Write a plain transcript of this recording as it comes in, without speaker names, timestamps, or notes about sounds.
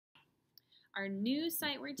Our new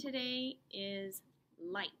sight word today is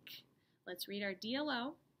like. Let's read our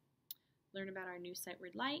DLO, learn about our new sight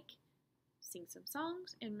word like, sing some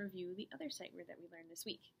songs, and review the other sight word that we learned this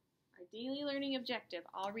week. Our daily learning objective.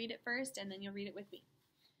 I'll read it first and then you'll read it with me.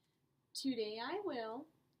 Today I will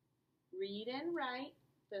read and write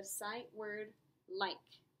the sight word like.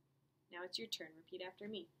 Now it's your turn. Repeat after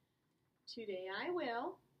me. Today I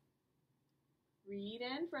will read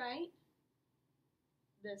and write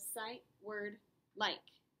the sight word like.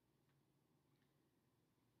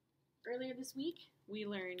 Earlier this week, we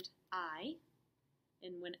learned I,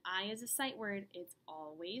 and when I is a sight word, it's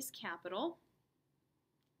always capital.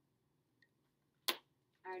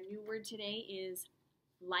 Our new word today is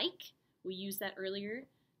like. We used that earlier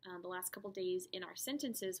the last couple days in our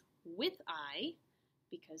sentences with I,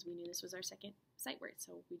 because we knew this was our second sight word,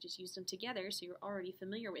 so we just used them together so you're already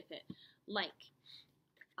familiar with it. Like.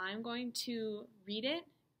 I'm going to read it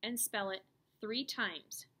and spell it 3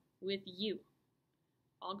 times with you.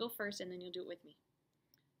 I'll go first and then you'll do it with me.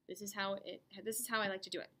 This is how I like to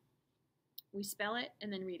do it. We spell it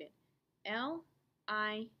and then read it. L-I-K-E,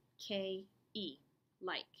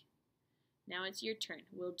 like. Now it's your turn.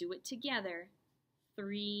 We'll do it together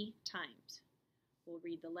 3 times. We'll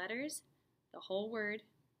read the letters, the whole word,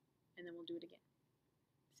 and then we'll do it again.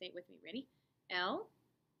 Say it with me. Ready? L-I-K-E,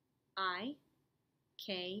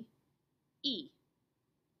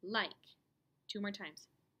 like. 2 more times.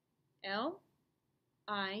 L-I-K-E,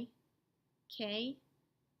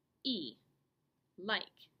 like.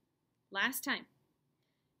 Last time.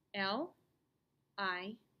 L-I-K-E,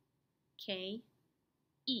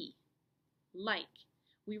 like.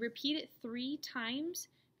 We repeat it 3 times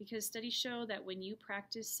because studies show that when you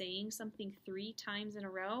practice saying something 3 times in a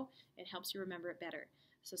row, it helps you remember it better.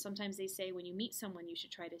 So sometimes they say when you meet someone, you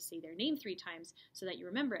should try to say their name 3 times so that you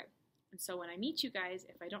remember it. And so when I meet you guys,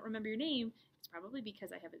 if I don't remember your name, it's probably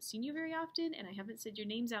because I haven't seen you very often and I haven't said your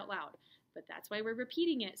names out loud. But that's why we're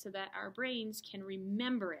repeating it, so that our brains can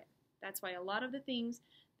remember it. That's why a lot of the things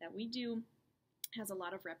that we do has a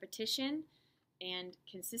lot of repetition and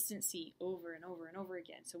consistency over and over and over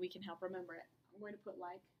again, so we can help remember it. I'm going to put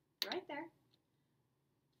like right there.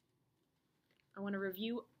 I want to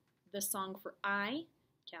review the song for I.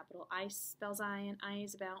 Capital I spells I, and I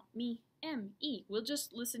is about me, M-E. We'll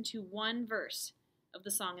just listen to 1 verse of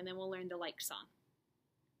the song, and then we'll learn the like song.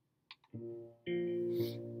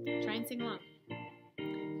 Try and sing along.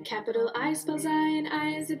 Capital I spells I, and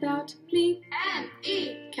I is about me,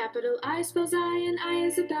 M-E. Capital I spells I, and I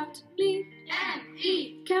is about me,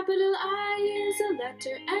 M-E. Capital I is a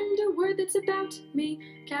letter and a word that's about me.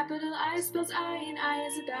 Capital I spells I, and I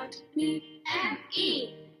is about me,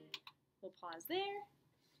 M-E. We'll pause there.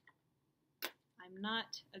 I'm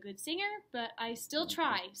not a good singer, but I still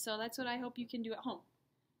try, so that's what I hope you can do at home.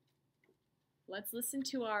 Let's listen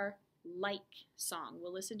to our like song.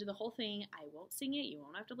 We'll listen to the whole thing. I won't sing it. You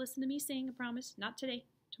won't have to listen to me sing, I promise. Not today.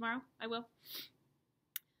 Tomorrow, I will.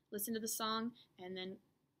 Listen to the song, and then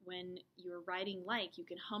when you're writing like, you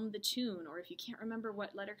can hum the tune, or if you can't remember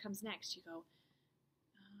what letter comes next, you go,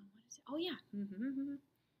 what is it? Oh, yeah. All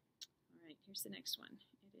right, here's the next one.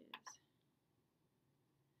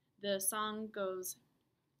 The song goes,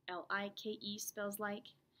 L-I-K-E spells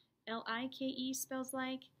like, L-I-K-E spells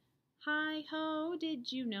like, hi-ho,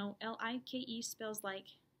 did you know L-I-K-E spells like?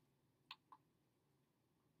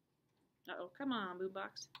 Uh-oh, come on,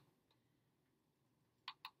 boombox.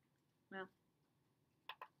 Well,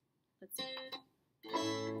 let's see.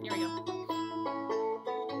 Here we go.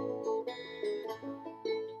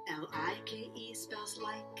 L-I-K-E spells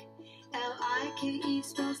like, L-I-K-E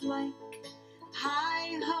spells like,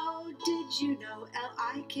 hi-ho, did you know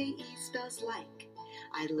L-I-K-E spells like?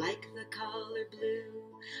 I like the color blue,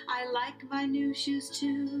 I like my new shoes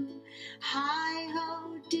too.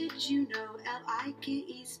 Hi-ho, did you know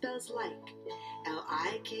L-I-K-E spells like?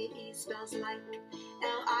 L-I-K-E spells like,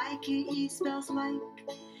 L-I-K-E spells like.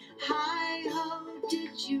 Hi-ho,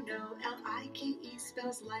 did you know L-I-K-E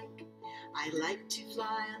spells like? I like to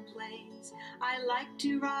fly on planes, I like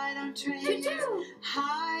to ride on trains. Me too!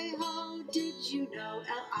 Hi-ho, did you know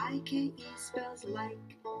L-I-K-E spells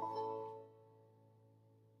like?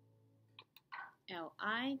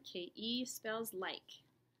 L-I-K-E spells like.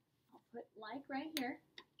 I'll put like right here.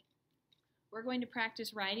 We're going to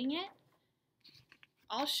practice writing it.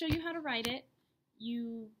 I'll show you how to write it.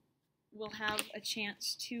 You will have a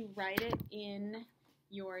chance to write it in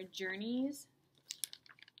your Journeys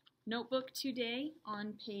notebook today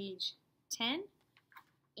on page 10.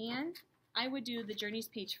 And I would do the Journeys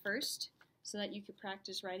page first so that you could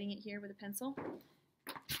practice writing it here with a pencil.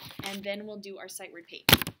 And then we'll do our sight word page.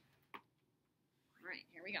 All right,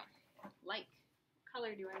 here we go. Like. What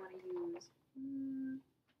color do I want to use?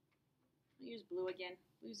 I'll use blue again.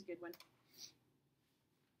 Blue's a good one.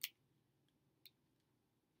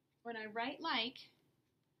 When I write like,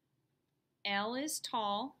 L is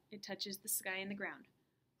tall. It touches the sky and the ground.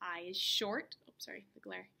 I is short. Oh, sorry, the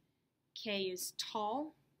glare. K is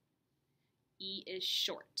tall. E is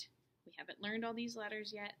short. We haven't learned all these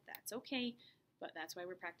letters yet. That's okay, but that's why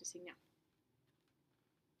we're practicing now.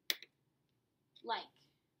 Like.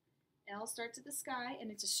 L starts at the sky,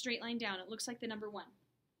 and it's a straight line down. It looks like the number 1.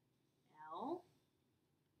 L.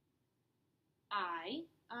 I.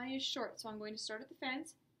 I is short, so I'm going to start at the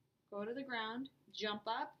fence, go to the ground, jump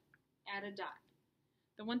up, add a dot.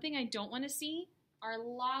 The one thing I don't want to see are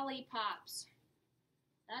lollipops.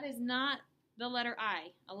 That is not the letter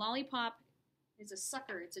I. A lollipop is a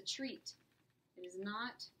sucker. It's a treat. It is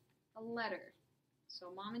not a letter.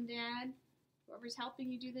 So Mom and Dad, whoever's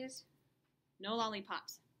helping you do this, no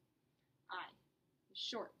lollipops. I is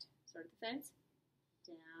short. Start at the fence.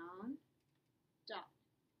 Down. Dot.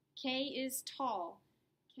 K is tall.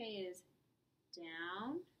 K is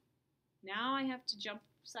down. Now I have to jump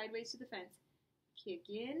sideways to the fence. Kick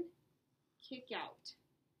in. Kick out.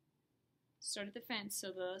 Start at the fence,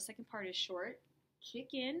 so the second part is short.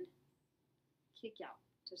 Kick in. Kick out.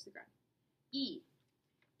 Touch the ground. E.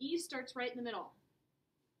 E starts right in the middle.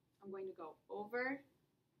 I'm going to go over,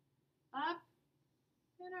 up,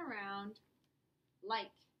 and around.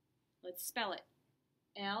 Like. Let's spell it.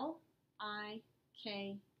 L-I-K-E.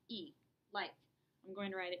 Like. I'm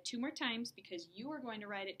going to write it 2 more times because you are going to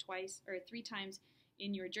write it 3 times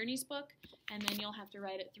in your Journeys book, and then you'll have to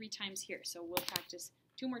write it 3 times here. So we'll practice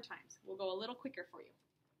 2 more times. We'll go a little quicker for you.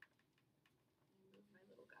 Move my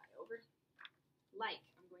little guy over. Like.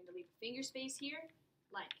 I'm going to leave a finger space here.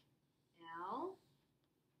 Like. L-I-K.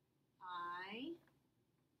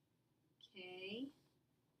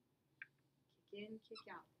 Kick in, kick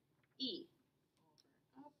out. E.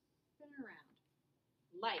 Over, up, and around.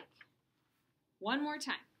 Like. 1 more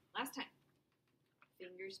time. Last time.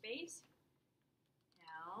 Finger space.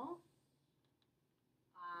 L.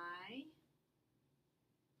 I.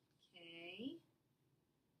 K.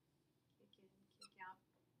 Kick in, kick out.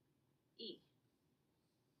 E.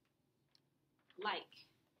 Like.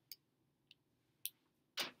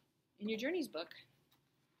 In your Journeys book,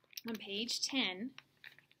 on page 10,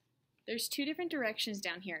 there's 2 different directions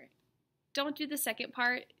down here. Don't do the second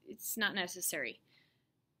part. It's not necessary.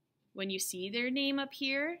 When you see their name up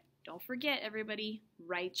here, don't forget, everybody,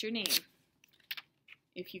 write your name.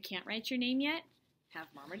 If you can't write your name yet, have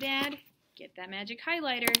Mom or Dad get that magic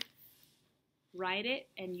highlighter, write it,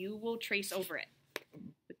 and you will trace over it.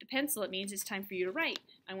 With the pencil, it means it's time for you to write.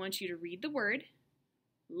 I want you to read the word,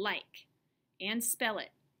 like, and spell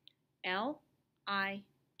it. L-I-K-E,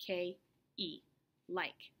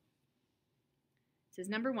 like. It says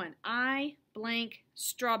number 1, I blank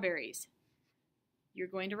strawberries. You're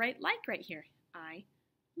going to write like right here. I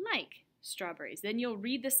like strawberries. Then you'll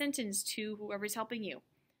read the sentence to whoever's helping you.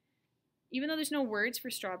 Even though there's no words for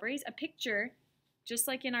strawberries, a picture, just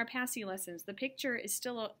like in our Passy lessons, the picture is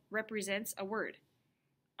still represents a word.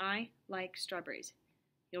 I like strawberries.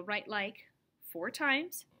 You'll write like 4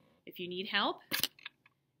 times. If you need help,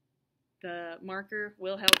 the marker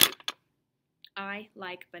will help you. I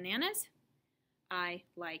like bananas. I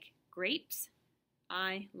like grapes.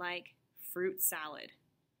 I like fruit salad.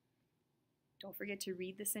 Don't forget to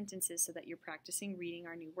read the sentences so that you're practicing reading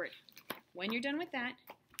our new word. When you're done with that,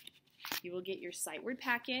 you will get your sight word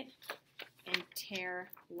packet and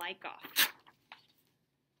tear like off.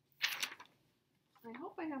 I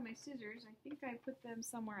hope I have my scissors. I think I put them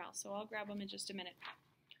somewhere else, so I'll grab them in just a minute.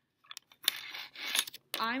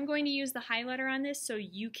 I'm going to use the highlighter on this so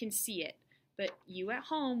you can see it, but you at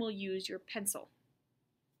home will use your pencil.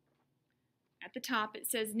 At the top it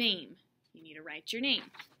says name. You need to write your name.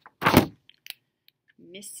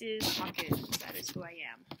 Mrs. Hawkins, that is who I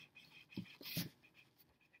am.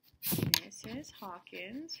 Mrs.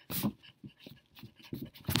 Hawkins.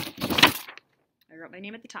 I wrote my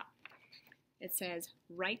name at the top. It says,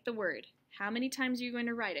 write the word. How many times are you going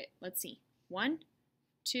to write it? Let's see. 1,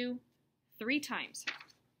 2, 3 times.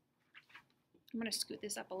 I'm going to scoot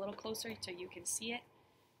this up a little closer so you can see it,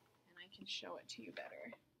 and I can show it to you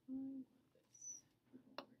better.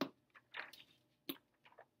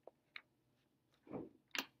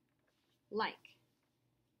 Like.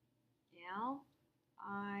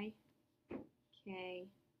 L-I-K-E.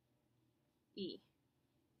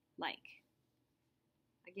 Like.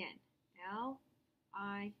 Again.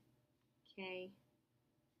 L-I-K-E.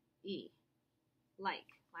 Like.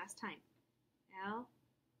 Last time.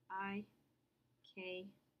 L-I-K-E.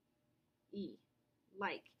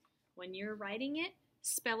 Like. When you're writing it,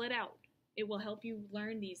 spell it out. It will help you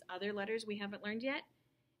learn these other letters we haven't learned yet,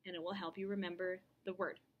 and it will help you remember the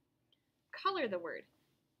word. Color the word.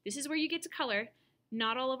 This is where you get to color.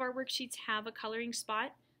 Not all of our worksheets have a coloring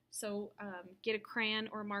spot, so get a crayon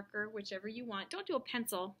or marker, whichever you want. Don't do a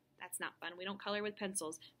pencil. That's not fun. We don't color with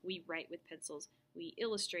pencils. We write with pencils. We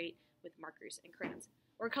illustrate with markers and crayons.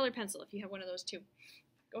 Or a colored pencil if you have one of those too.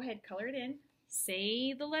 Go ahead, color it in.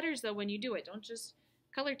 Say the letters though when you do it. Don't just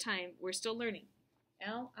color time. We're still learning.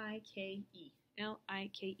 L-I-K-E.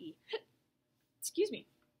 L-I-K-E. Excuse me.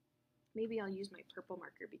 Maybe I'll use my purple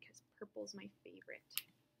marker because purple's my favorite.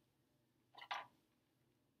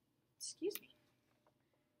 Excuse me.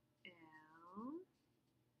 L-I-K-E.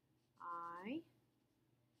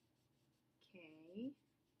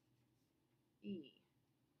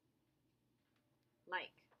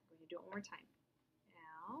 Like. I'm going to do it one more time.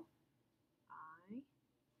 L-I-K-E.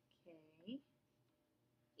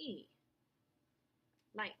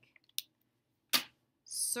 Like.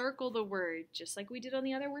 Circle the word, just like we did on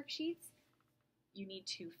the other worksheets. You need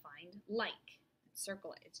to find like and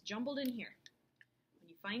circle it. It's jumbled in here. When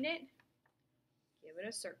you find it, give it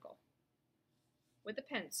a circle with a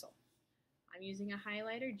pencil. I'm using a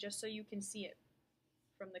highlighter just so you can see it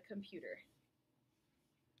from the computer.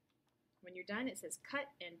 When you're done, it says cut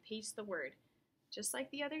and paste the word, just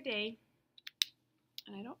like the other day.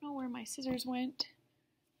 And I don't know where my scissors went.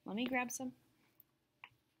 Let me grab some.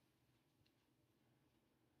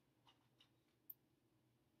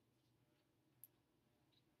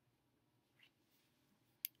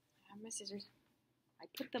 I have my scissors. I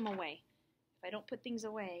put them away. If I don't put things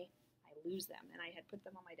away, I lose them, and I had put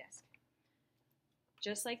them on my desk.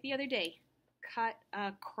 Just like the other day, cut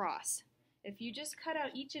across. If you just cut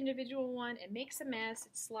out each individual one, it makes a mess,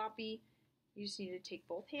 it's sloppy. You just need to take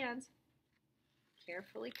both hands,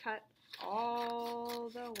 carefully cut all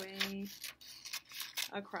the way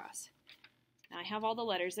across. Now I have all the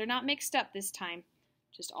letters. They're not mixed up this time,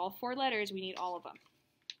 just all 4 letters. We need all of them.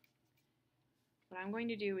 What I'm going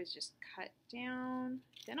to do is just cut down,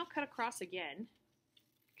 then I'll cut across again,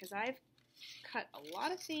 because I've cut a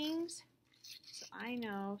lot of things, so I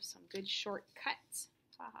know some good shortcuts.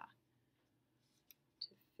 Haha. To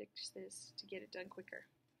fix this, to get it done quicker.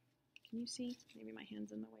 Can you see? Maybe my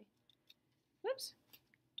hand's in the way. Whoops.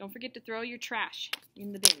 Don't forget to throw your trash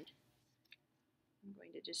in the bin. I'm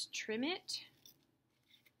going to just trim it.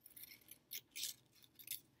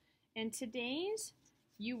 And today's,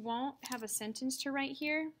 you won't have a sentence to write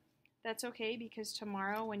here. That's okay, because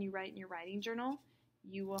tomorrow when you write in your writing journal,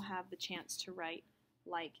 you will have the chance to write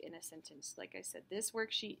like in a sentence. Like I said, this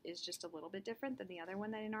worksheet is just a little bit different than the other one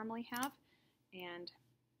that I normally have, and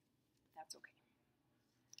that's okay.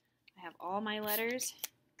 I have all my letters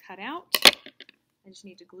cut out. I just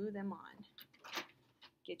need to glue them on.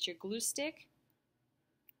 Get your glue stick.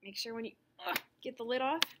 Make sure when you get the lid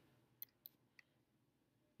off,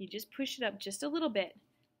 you just push it up just a little bit.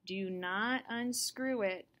 Do not unscrew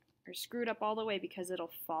it or screw it up all the way, because it'll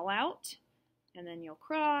fall out and then you'll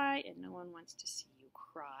cry, and no one wants to see you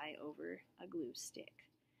cry over a glue stick.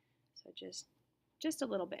 So just a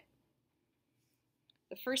little bit.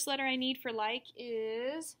 The first letter I need for like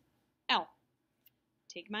is L.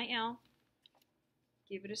 Take my L,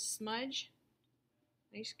 give it a smudge,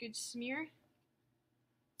 nice good smear, and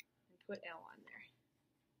put L on there.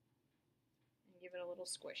 And give it a little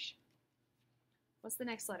squish. What's the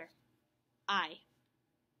next letter? I.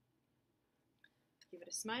 Give it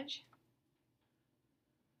a smudge.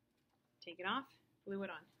 Take it off, glue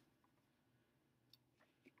it on.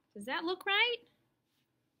 Does that look right?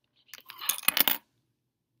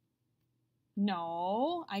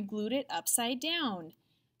 No, I glued it upside down.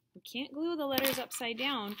 We can't glue the letters upside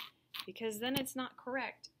down because then it's not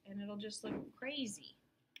correct and it'll just look crazy.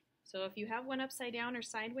 So if you have one upside down or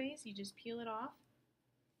sideways, you just peel it off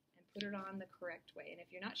and put it on the correct way. And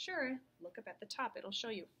if you're not sure, look up at the top. It'll show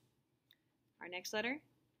you. Our next letter,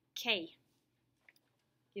 K.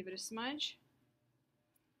 Give it a smudge.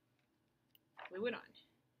 Glue it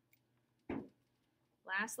on.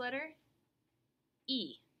 Last letter,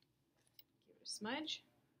 E. Give it a smudge.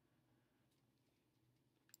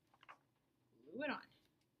 Glue it on.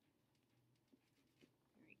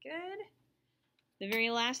 Very good. The very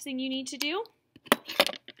last thing you need to do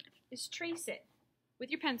is trace it with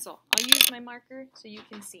your pencil. I'll use my marker so you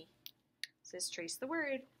can see. It says trace the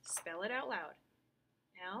word. Spell it out loud.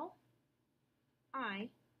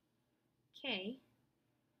 L-I-K-E.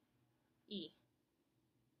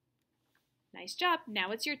 Nice job.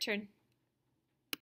 Now it's your turn.